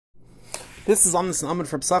This is on this Amud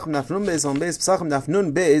for Pesachim Daf Nun Beis on Beis Pesachim Daf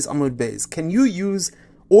Nun Beis Amud Beis. Can you use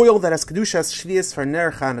oil that has Kedushas Shvius for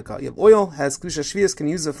Ner Chanukah? You have oil has Kedushas Shvius, can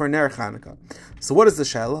use it for Ner Chanukah. So what is the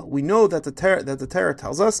Shela? We know that the Torah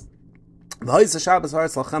tells us that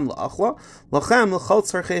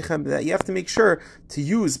you have to make sure to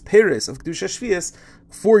use Peres of Kedusha Shvius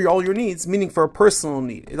for all your needs, meaning for a personal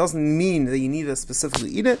need. It doesn't mean that you need to specifically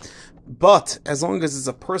eat it, but as long as it's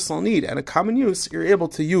a personal need and a common use, you're able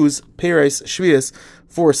to use Peres Shvius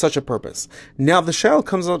for such a purpose. Now the shell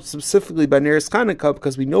comes up specifically by Ner Chanukah,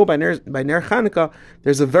 because we know by Ner Chanukah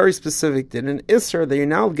there's a very specific din in Isser that you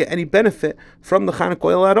now get any benefit from the Chanukah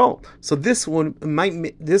oil at all. So this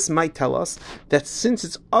might tell us that since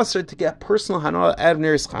it's usher to get personal hana out of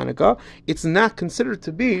Ner Chanukah, it's not considered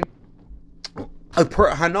to be a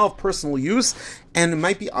hana of personal use, and it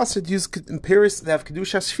might be usher to use Peres that have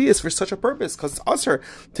Kedusha Shvius for such a purpose, because it's usher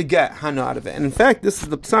to get hana out of it. And in fact, this is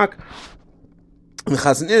the psak.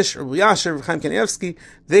 Chazon Ish, Rabbi Yasher, Chaim Kanievsky,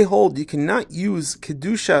 they hold you cannot use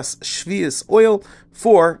Kedushas Shvius oil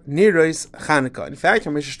for Neros Chanukah. In fact,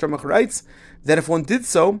 Ramesh Shtromach writes that if one did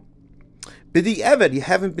so, B'di Eved, you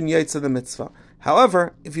haven't been Yaitz of the mitzvah.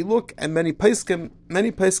 However, if you look at many Paiskim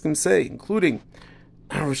say, including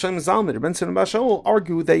Rosh Zalman, Ben Sina Basha, will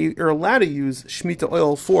argue that you're allowed to use Shemitah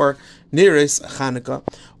oil for Neros Chanukah.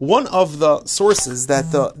 One of the sources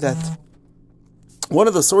that the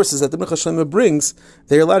Mincha Shlema brings,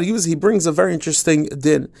 they're allowed to use, he brings a very interesting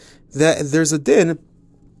din. That there's a din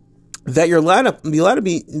that you're allowed to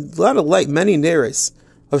light many neres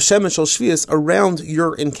of Shemen Shel Shvius around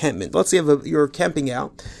your encampment. Let's say you're camping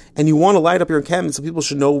out, and you want to light up your encampment so people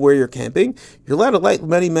should know where you're camping. You're allowed to light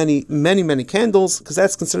many candles, because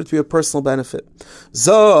that's considered to be a personal benefit.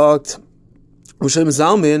 Zogt Rosh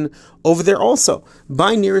Zalman over there also,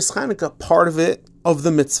 by Neres Chanukah, part of the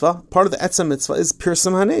Etzem mitzvah is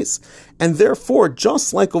Pirsam Hanes. And therefore,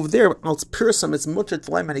 just like over there, it's Pirsam, it's mutter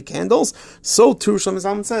to light many candles, so too Rosh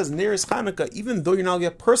Zalman says, Neres Chanukah, even though you're now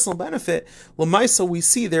get personal benefit, Lamaisa we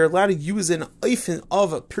see they're allowed to use an eifin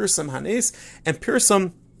of Pirsam Hanes, and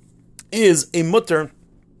Pirsam is a mutter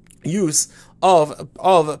use of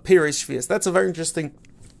Peres Shvius. That's a very interesting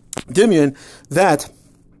dimion that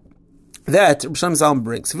Rosh Zalman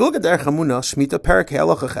brings. If you look at the Erech Hamuna, Shemitah, Perek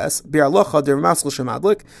Halacha Ches, Bi'alacha Der Maskul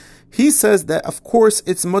Shemadlik, he says that of course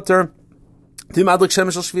it's mutter to Madlik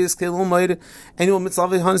Shemesh Shel Shvius Keilul Moed and you will mitzvah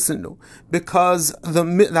Hansinu, because the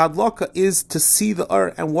adlaka is to see the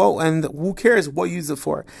and who cares what you use it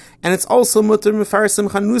for, and it's also mutter Mefarasim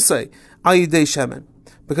Chanusay Ayidei Shemen,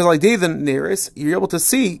 because like day the nearest, you're able to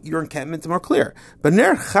see your encampment more clear. But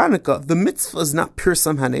Ner Chanukah, the mitzvah is not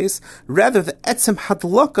Pirsam Hanes, rather the Etzem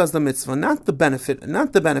Hadlaka is the mitzvah, not the benefit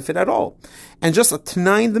at all. And just a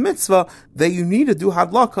Tanai in the mitzvah that you need to do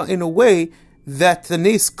Hadlaka in a way that the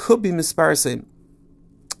Nes could be Misparasim.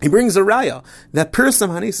 He brings a raya that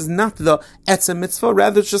Pirsam Hanes is not the Etzem mitzvah,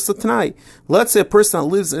 rather it's just a Tanai. Let's say a person that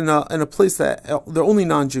lives in a place that they're only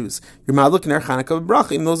non-Jews. You're not looking at Chanukah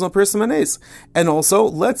Bracha, even though there's no Pirsam Hanes. And also,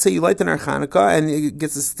 let's say you light the Ner Chanukah and it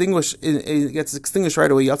gets extinguished right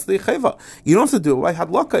away. You don't have to do it. Why?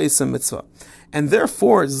 Hadlaka is a mitzvah. And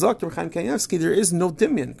therefore, Zakir Chaim Kanievsky, there is no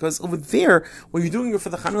dimion, because over there, when you're doing it for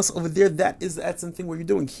the Chanos, over there, that is the Etzem thing what you're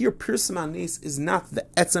doing. Here, Pirsam Hanes is not the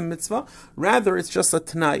Etzem mitzvah, rather it's just a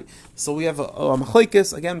Tanai. So we have a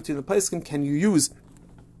Machlekes, again, between the Paiskim, can you use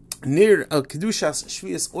near Kedushas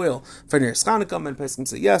Shvius oil for Ner Chanukah? Many Paiskim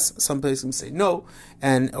say yes, some Paiskim say no,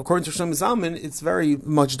 and according to Shlomo Zalman, it's very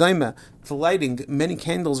much daima for lighting many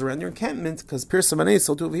candles around your encampment, because Pirsam Hanes,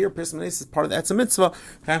 so too over here, Pirsam Hanes is part of the Etzem mitzvah.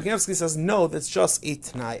 Chaim Kanievsky says no, that's just a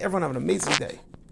Tanai. Everyone have an amazing day.